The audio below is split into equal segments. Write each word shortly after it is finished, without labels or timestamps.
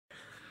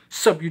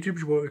Sup YouTube,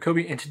 it's your boy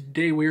Kobe, and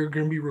today we are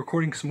going to be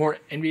recording some more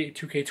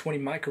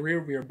NBA2k20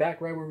 Mycareer. We are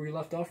back right where we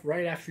left off,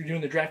 right after doing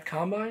the draft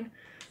combine.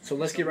 So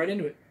let's get right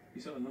into it.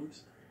 You saw the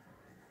numbers?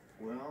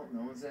 Well,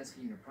 no one's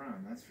asking you to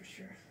prom, that's for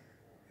sure.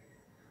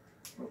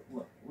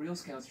 Look, real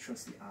scouts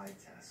trust the eye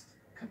test.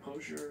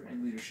 Composure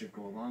and leadership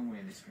go a long way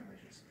in these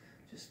scrimmages.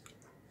 Just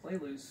play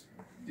loose,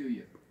 do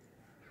you?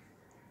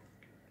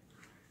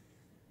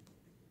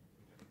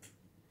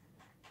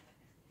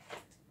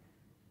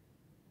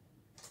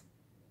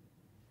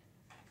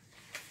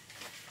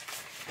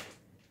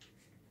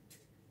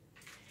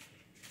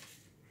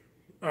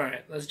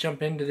 Alright, let's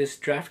jump into this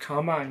draft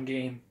combine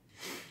game.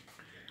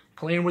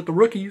 Playing with the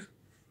rookies.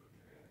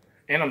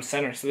 And I'm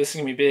center, so this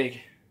is going to be big.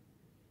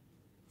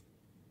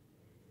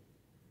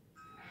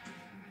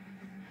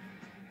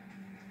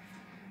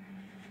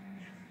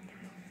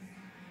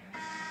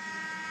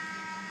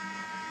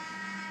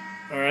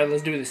 Alright,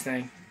 let's do this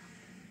thing.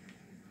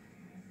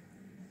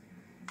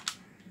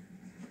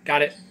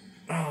 Got it.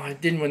 Oh, I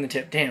didn't win the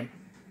tip. Damn.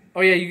 Oh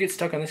yeah, you get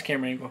stuck on this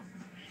camera angle.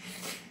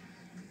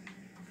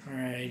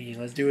 Alrighty,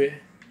 let's do it.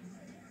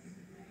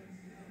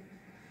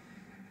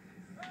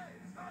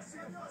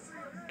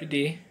 Good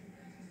D.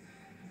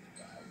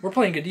 We're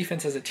playing good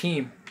defense as a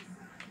team.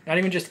 Not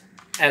even just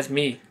as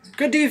me.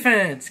 Good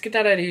defense! Get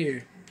that out of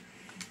here.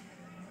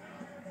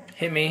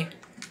 Hit me.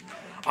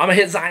 I'm gonna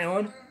hit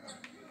Zion.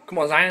 Come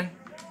on, Zion.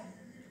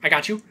 I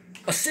got you.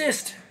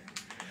 Assist!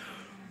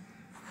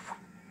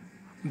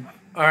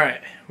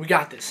 Alright, we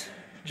got this.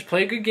 Just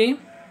play a good game.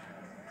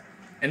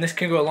 And this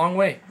can go a long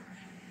way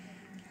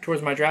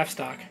towards my draft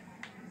stock.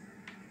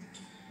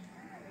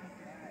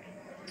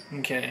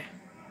 Okay.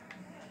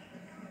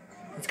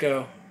 Let's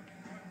go.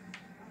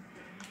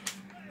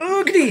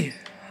 Oogity!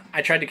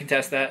 I tried to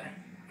contest that.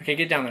 Okay,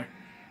 get down there.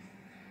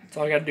 That's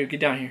all I gotta do. Get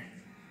down here.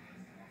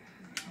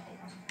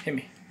 Hit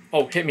me.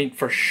 Oh, hit me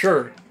for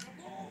sure.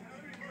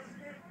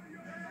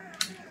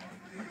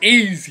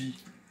 Easy.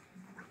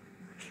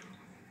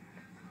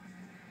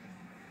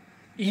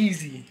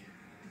 Easy.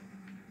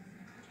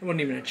 It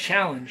wasn't even a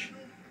challenge.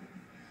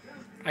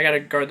 I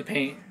gotta guard the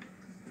paint.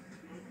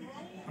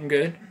 I'm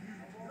good.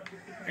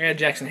 I got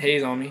Jackson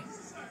Hayes on me.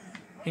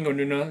 He ain't gonna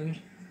do nothing.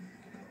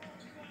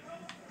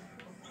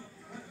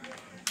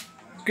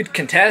 Good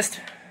contest.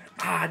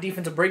 Ah,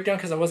 defensive breakdown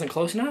because I wasn't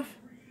close enough?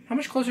 How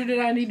much closer did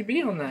I need to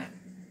be on that?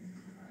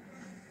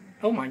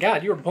 Oh my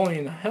god, you were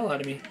bullying the hell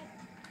out of me.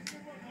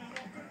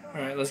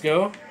 Alright, let's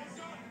go.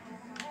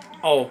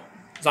 Oh,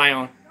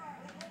 Zion.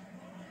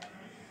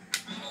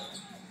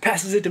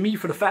 Passes it to me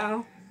for the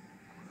foul.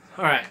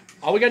 Alright,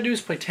 all we gotta do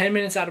is play 10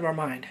 minutes out of our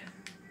mind.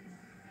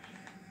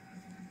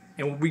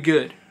 And we'll be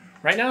good.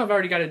 Right now, I've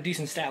already got a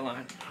decent stat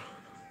line.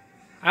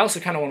 I also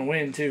kind of want to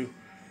win, too.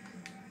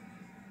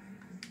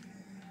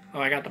 Oh,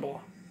 I got the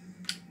ball.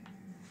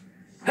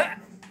 Ha!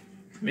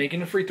 Making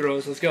the free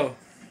throws. Let's go.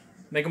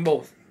 Make them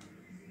both.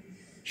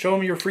 Show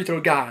them your free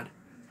throw god.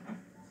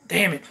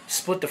 Damn it.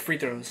 Split the free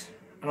throws.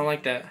 I don't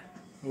like that.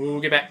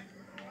 Ooh, get back.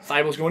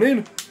 Thibel's going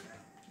in.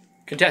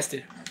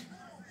 Contested.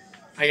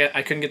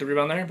 I couldn't get the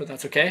rebound there, but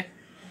that's okay.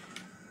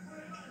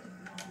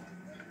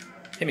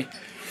 Hit me.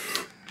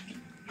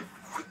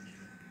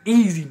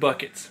 Easy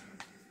buckets.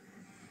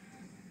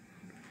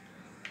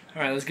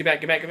 Alright, let's get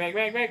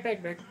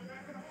back.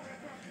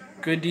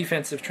 Good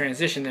defensive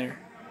transition there.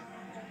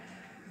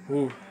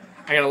 Ooh,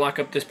 I gotta lock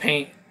up this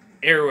paint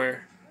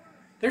everywhere.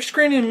 They're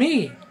screening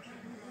me.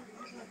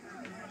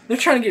 They're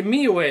trying to get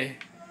me away.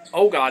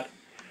 Oh god.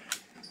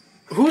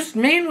 Whose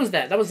man was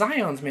that? That was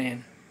Zion's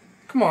man.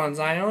 Come on,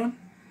 Zion.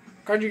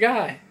 Guard your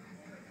guy.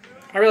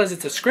 I realize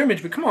it's a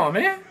scrimmage, but come on,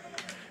 man.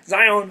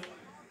 Zion.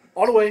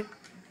 All the way.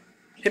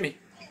 Hit me.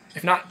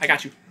 If not, I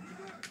got you.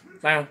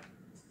 Zion.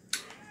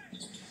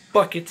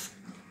 Buckets.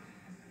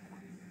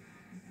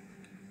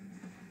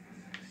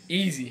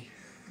 Easy.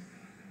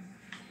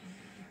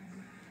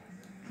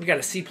 We got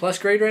a C+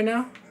 grade right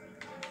now?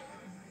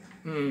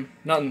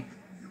 Nothing,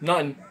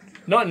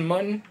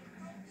 mutton.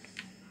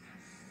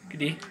 Good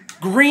D.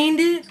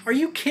 Greened it? Are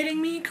you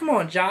kidding me? Come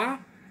on, Ja.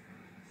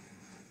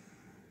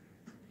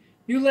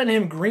 You letting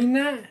him green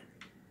that?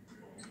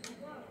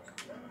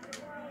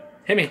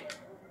 Hit me.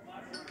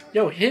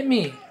 Yo, hit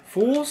me,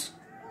 fools.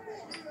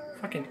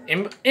 Fucking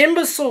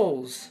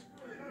imbeciles.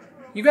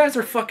 You guys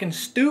are fucking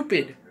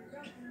stupid.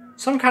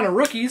 Some kind of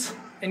rookies,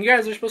 and you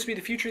guys are supposed to be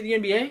the future of the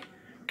NBA?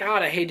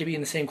 God, I hate to be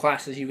in the same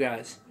class as you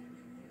guys.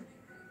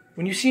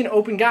 When you see an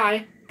open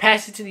guy,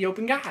 pass it to the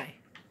open guy.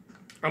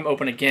 I'm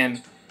open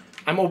again.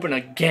 I'm open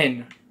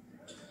again.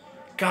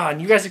 God,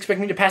 and you guys expect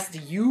me to pass it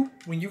to you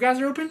when you guys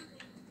are open?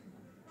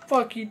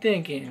 Fuck you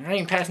thinking? I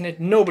ain't passing it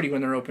to nobody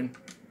when they're open.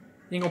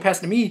 You ain't gonna pass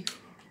it to me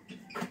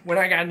when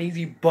I got an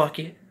easy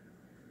bucket.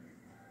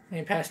 I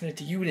ain't passing it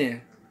to you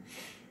then.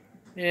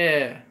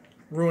 Yeah.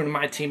 Ruining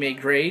my teammate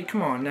grade.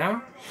 Come on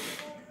now.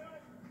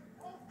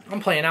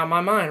 I'm playing out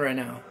my mind right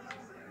now.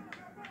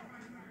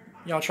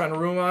 Y'all trying to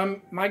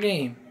ruin my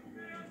game.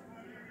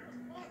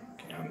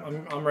 Okay,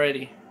 I'm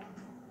ready.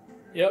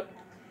 Yep.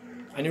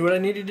 I knew what I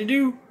needed to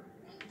do.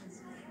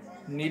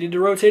 Needed to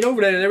rotate over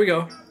there. There we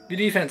go. Good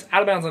defense.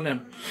 Out of bounds on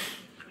them.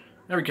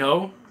 There we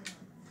go.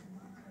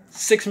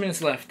 6 minutes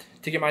left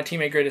to get my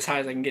teammate grade as high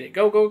as I can get it.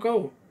 Go, go,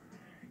 go.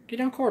 Get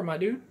down court, my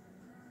dude.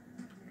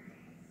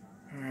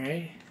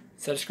 Alright.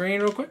 Set a screen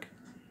real quick.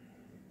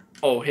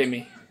 Oh, hit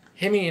me.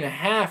 Hit me in a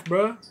half,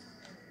 bruh.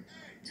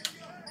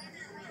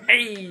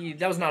 Hey,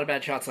 that was not a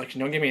bad shot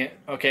selection. Don't give me it.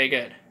 Okay,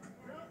 good.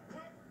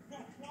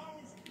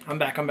 I'm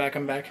back, I'm back,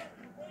 I'm back.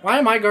 Why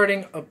am I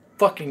guarding a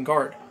fucking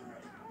guard?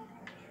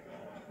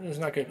 This is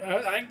not good.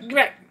 Get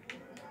back.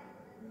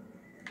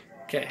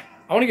 Okay,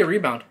 I want to get a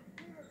rebound.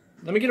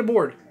 Let me get a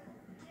board.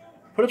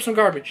 Put up some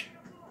garbage.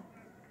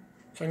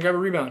 So I can grab a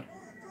rebound.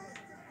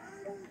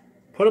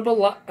 Put up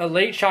a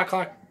late shot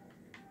clock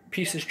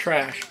piece is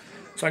trash.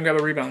 So I can grab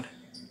a rebound.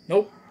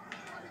 Nope.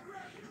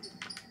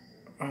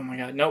 Oh my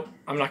god, nope.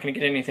 I'm not going to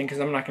get anything because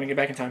I'm not going to get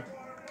back in time.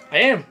 I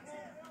am.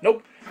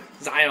 Nope.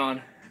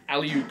 Zion.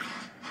 Alley-oop.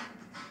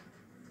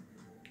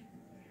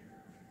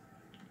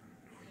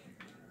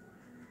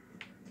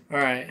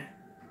 Alright.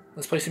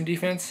 Let's play some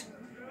defense.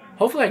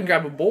 Hopefully I can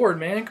grab a board,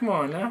 man. Come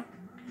on now.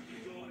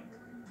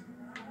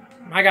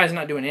 My guy's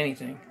not doing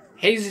anything.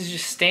 Hayes is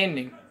just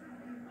standing.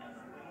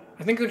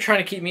 I think they're trying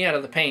to keep me out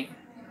of the paint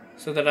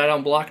so that I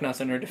don't block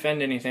nothing or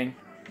defend anything.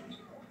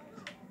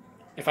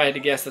 If I had to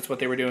guess, that's what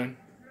they were doing.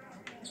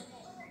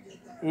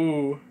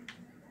 Ooh.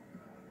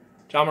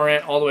 John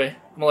Morant all the way.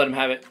 I'm going to let him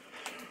have it.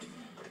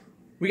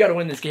 We got to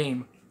win this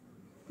game.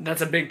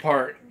 That's a big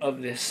part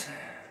of this.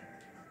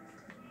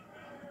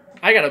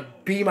 I got a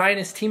B-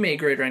 teammate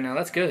grade right now.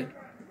 That's good.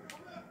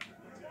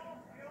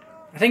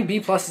 I think B+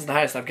 is the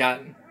highest I've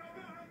gotten.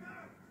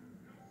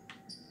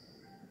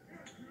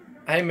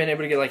 I haven't been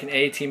able to get like an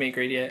A teammate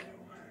grade yet.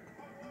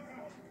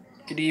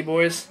 Good D,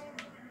 boys.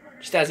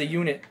 Just as a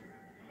unit.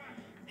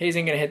 Hayes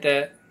ain't going to hit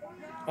that.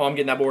 Oh, I'm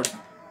getting that board.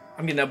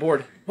 I'm getting that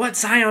board. What?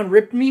 Zion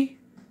ripped me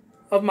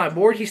of my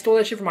board? He stole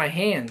that shit from my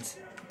hands.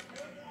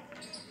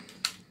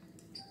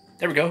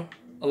 There we go.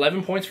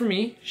 11 points for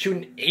me.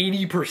 Shooting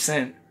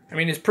 80%. I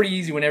mean, it's pretty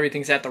easy when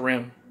everything's at the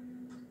rim.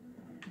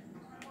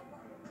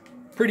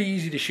 Pretty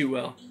easy to shoot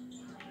well.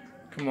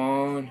 Come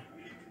on.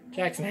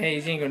 Jackson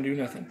Hayes, he ain't going to do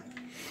nothing.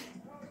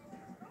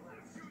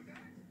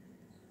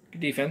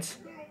 Good defense.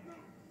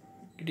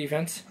 Good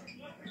defense.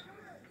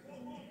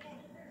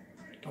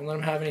 Don't let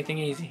him have anything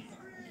easy.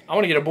 I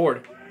want to get a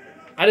board.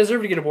 I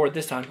deserve to get a board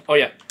this time. Oh,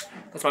 yeah.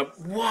 That's my...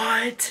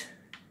 What?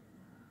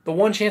 The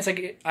one chance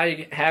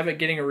I have at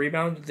getting a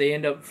rebound, they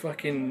end up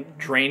fucking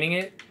draining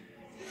it.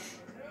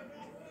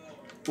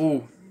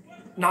 Ooh.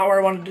 Not where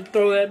I wanted to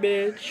throw that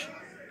bitch.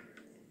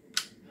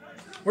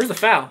 Where's the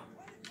foul?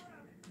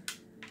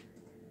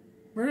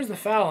 Where's the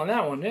foul on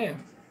that one?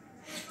 Damn.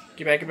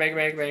 Get back, get back, get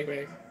back, get back,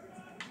 get back.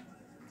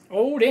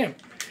 Oh, damn.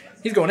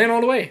 He's going in all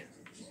the way.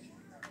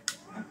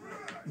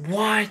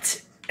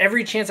 What?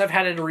 Every chance I've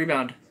had at a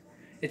rebound,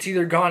 it's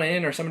either gone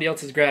in or somebody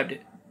else has grabbed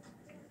it.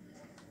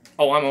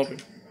 Oh, I'm open.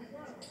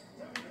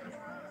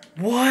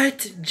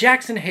 What?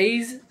 Jackson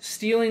Hayes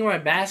stealing my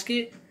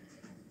basket?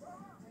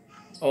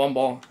 Oh, I'm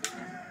balling.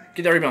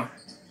 Get that rebound.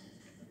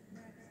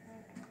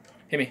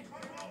 Hit me.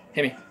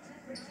 Hit me.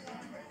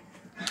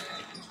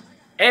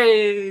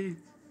 Hey!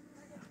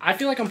 I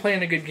feel like I'm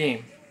playing a good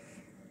game.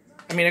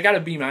 I mean, I got a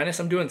B-.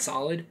 I'm doing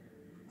solid.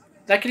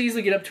 That could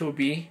easily get up to a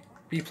B.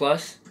 B+.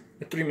 With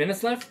 3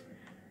 minutes left.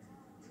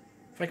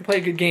 If I can play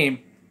a good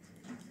game.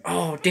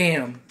 Oh,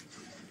 damn.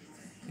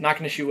 Not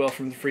going to shoot well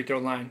from the free throw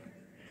line.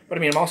 But,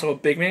 I mean, I'm also a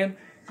big man.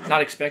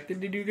 Not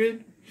expected to do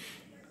good.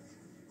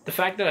 The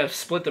fact that I've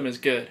split them is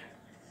good.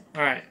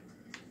 Alright.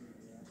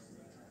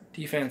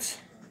 Defense.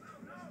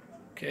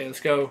 Okay, let's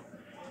go.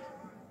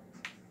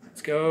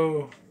 Let's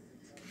go.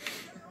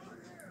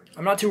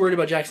 I'm not too worried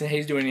about Jackson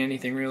Hayes doing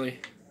anything, really.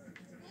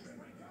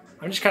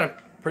 I'm just kind of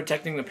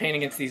protecting the paint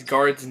against these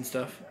guards and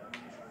stuff.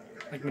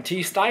 Like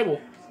Matisse Thybulle.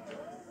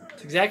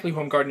 That's exactly who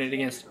I'm guarding it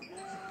against.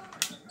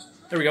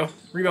 There we go.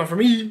 Rebound for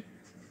me.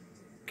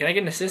 Can I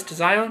get an assist to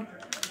Zion?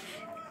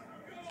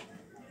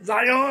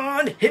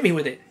 Zion! Hit me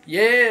with it.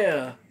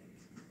 Yeah.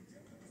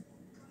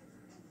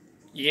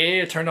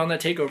 Yeah, turned on that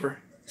takeover.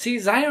 See,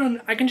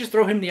 Zion, I can just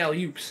throw him the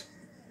alley-oops.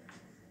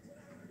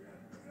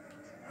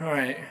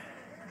 Alright.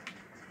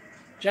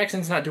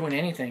 Jackson's not doing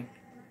anything.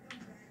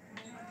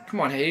 Come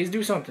on, Hayes,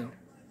 do something.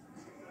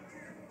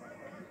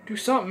 Do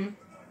something.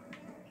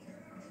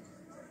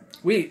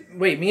 Wait,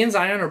 me and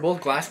Zion are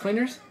both glass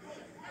cleaners?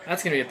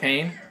 That's going to be a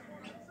pain.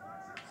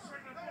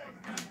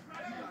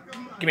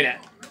 Give me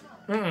that.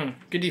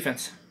 Good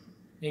defense.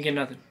 You ain't getting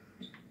nothing.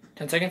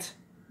 10 seconds.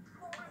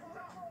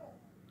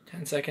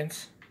 10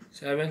 seconds.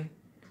 7.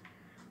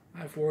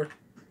 5, 4.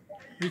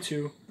 3,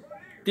 2.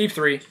 Deep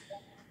 3.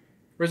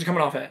 Where's it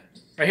coming off at?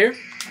 Right here?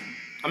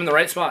 I'm in the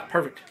right spot.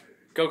 Perfect.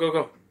 Go, go,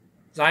 go.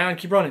 Zion,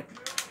 keep running.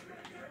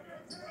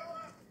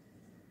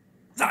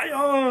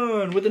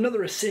 Zion with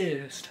another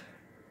assist.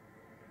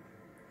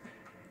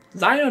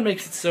 Zion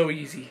makes it so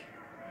easy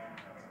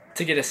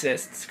to get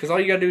assists because all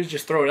you got to do is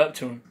just throw it up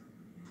to him.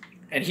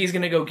 And he's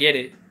going to go get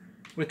it.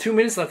 With 2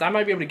 minutes left, I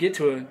might be able to get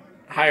to a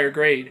higher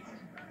grade.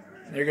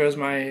 There goes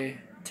my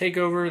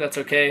takeover. That's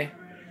okay.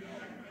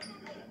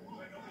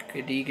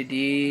 Good D, good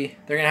D.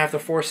 They're going to have to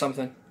force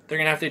something. They're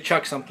going to have to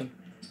chuck something.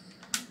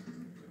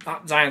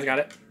 Ah, Zion's got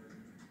it.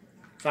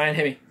 Zion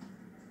hit me.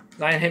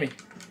 Zion hit me.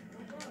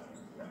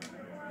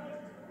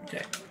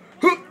 Okay.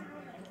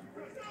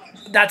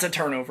 That's a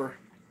turnover.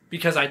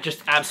 Because I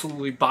just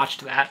absolutely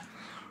botched that.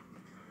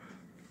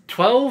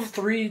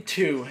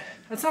 12-3-2.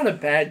 That's not a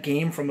bad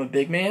game from a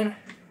big man.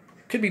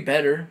 Could be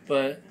better,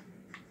 but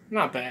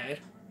not bad.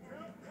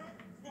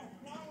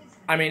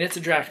 I mean, it's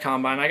a draft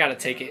combine. I gotta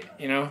take it,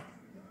 you know?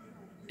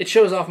 It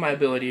shows off my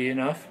ability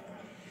enough.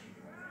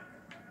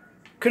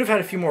 Could have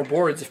had a few more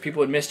boards if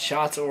people had missed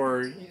shots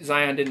or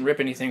Zion didn't rip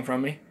anything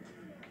from me.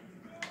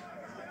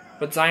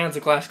 But Zion's a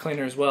glass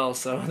cleaner as well,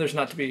 so there's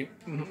not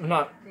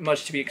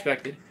much to be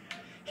expected.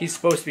 He's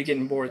supposed to be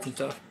getting boards and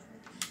stuff.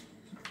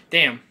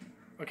 Damn.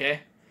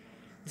 Okay.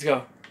 Let's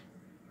go.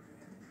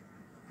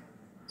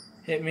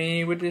 Hit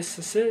me with this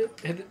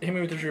assist. Hit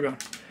me with this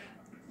rebound.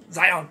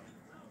 Zion.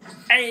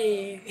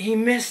 Hey, he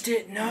missed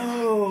it.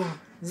 No.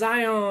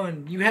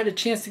 Zion, you had a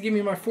chance to give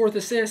me my 4th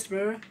assist,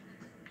 bro.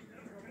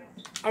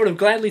 I would have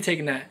gladly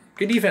taken that.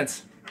 Good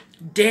defense.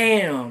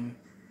 Damn.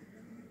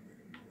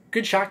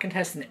 Good shot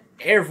contest and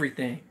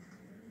everything.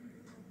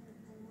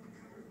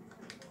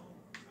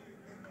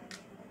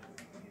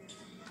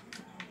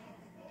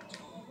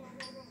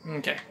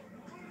 Okay.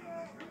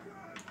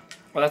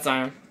 Well, that's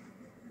Zion.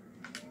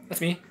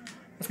 That's me.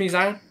 That's me,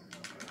 Zion.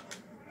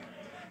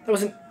 That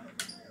wasn't...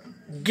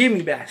 Give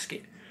me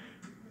basket.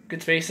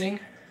 Good spacing.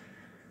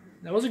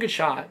 That was a good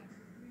shot.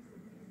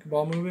 Good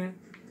ball movement.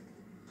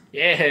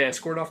 Yeah,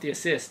 scored off the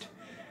assist.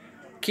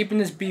 Keeping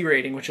this B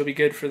rating, which will be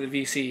good for the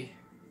VC.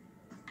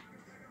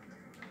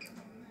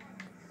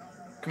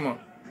 Come on.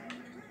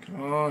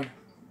 Come on.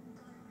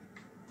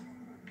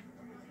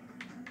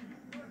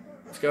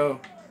 Let's go.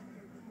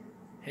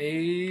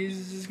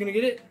 Hayes is going to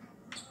get it.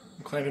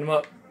 I'm clamping him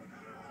up.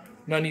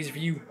 None easy for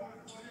you.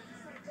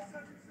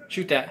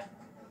 Shoot that.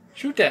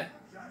 Shoot that.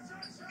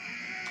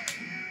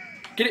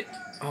 Get it.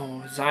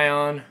 Oh,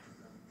 Zion.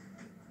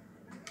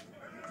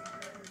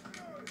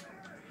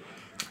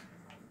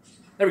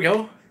 There we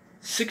go.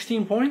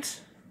 16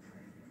 points.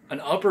 An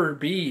upper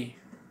B.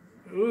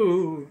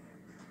 Ooh.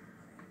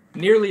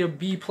 Nearly a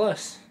B+.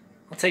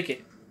 I'll take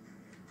it.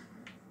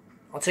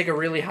 I'll take a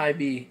really high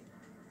B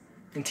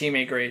in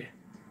teammate grade.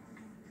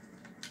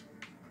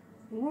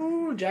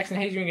 Ooh, Jackson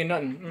Hayes, you ain't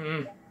getting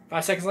nothing.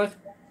 5 seconds left.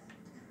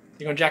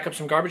 You gonna jack up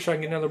some garbage so I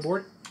can get another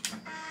board?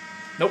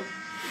 Nope.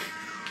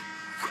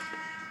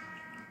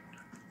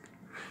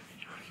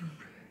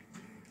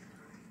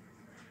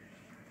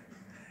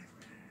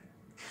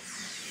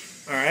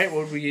 Alright,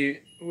 what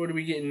do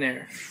we get in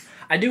there?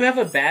 I do have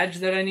a badge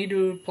that I need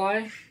to apply.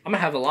 I'm gonna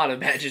have a lot of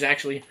badges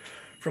actually,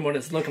 from what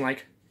it's looking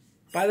like.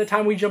 By the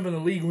time we jump in the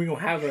league, we're gonna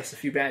have us a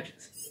few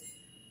badges.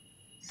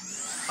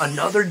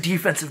 Another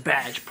defensive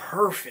badge.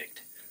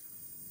 Perfect.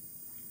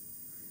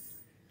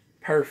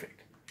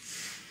 Perfect.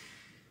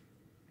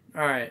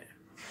 Alright.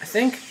 I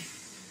think...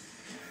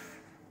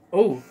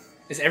 Oh,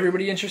 is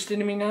everybody interested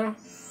in me now?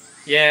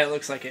 Yeah, it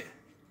looks like it.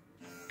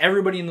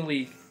 Everybody in the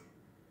league.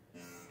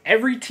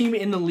 Every team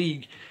in the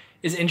league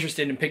is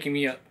interested in picking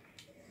me up.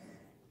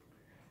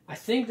 I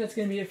think that's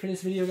going to be it for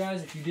this video,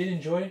 guys. If you did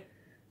enjoy,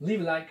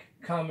 leave a like,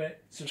 comment,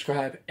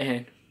 subscribe,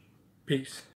 and peace.